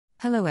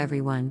Hello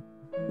everyone.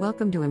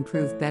 Welcome to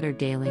Improve Better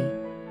Daily.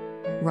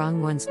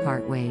 Wrong ones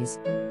part ways,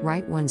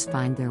 right ones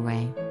find their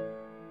way.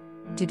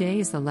 Today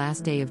is the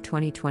last day of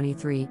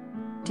 2023.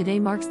 Today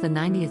marks the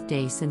 90th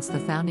day since the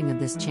founding of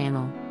this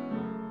channel.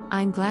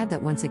 I'm glad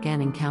that once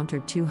again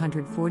encountered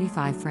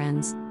 245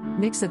 friends,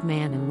 mix of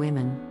man and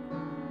women.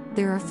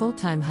 There are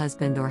full-time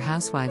husband or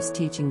housewives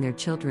teaching their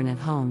children at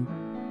home,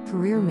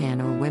 career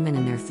man or women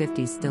in their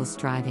 50s still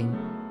striving,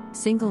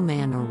 single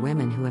man or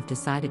women who have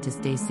decided to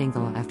stay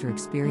single after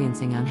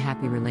experiencing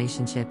unhappy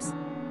relationships,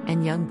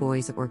 and young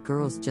boys or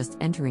girls just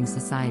entering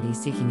society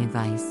seeking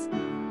advice.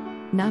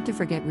 Not to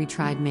forget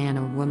retried man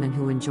or woman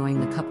who enjoying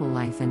the couple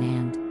life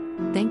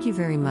and thank you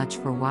very much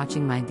for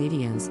watching my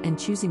videos and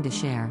choosing to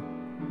share,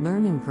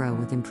 learn and grow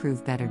with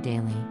Improve Better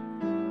Daily.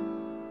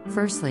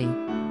 Firstly,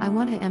 I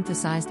want to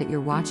emphasize that your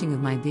watching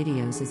of my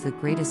videos is the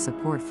greatest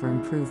support for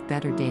Improve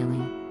Better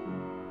Daily.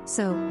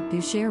 So,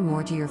 do share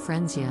more to your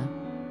friends, yeah?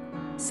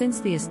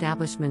 Since the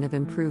establishment of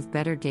Improve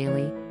Better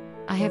Daily,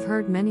 I have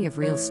heard many of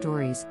real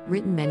stories,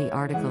 written many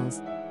articles,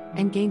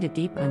 and gained a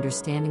deep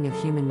understanding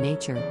of human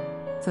nature,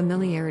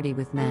 familiarity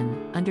with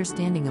men,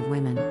 understanding of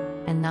women,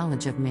 and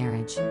knowledge of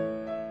marriage.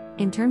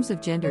 In terms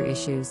of gender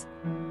issues,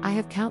 I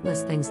have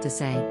countless things to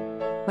say,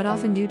 but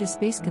often due to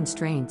space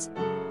constraints,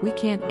 we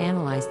can't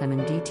analyze them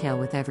in detail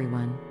with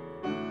everyone.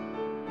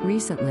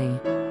 Recently,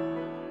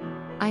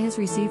 I has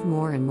received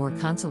more and more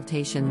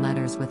consultation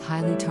letters with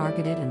highly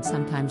targeted and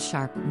sometimes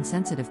sharp and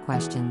sensitive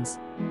questions.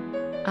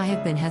 I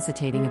have been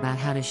hesitating about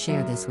how to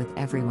share this with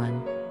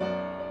everyone.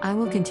 I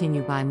will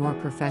continue buy more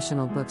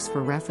professional books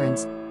for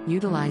reference,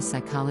 utilize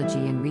psychology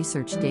and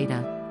research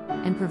data,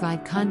 and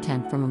provide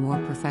content from a more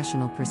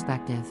professional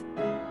perspective.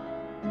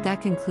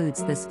 That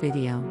concludes this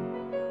video.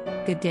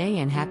 Good day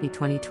and happy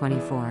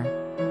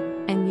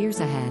 2024. And years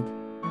ahead.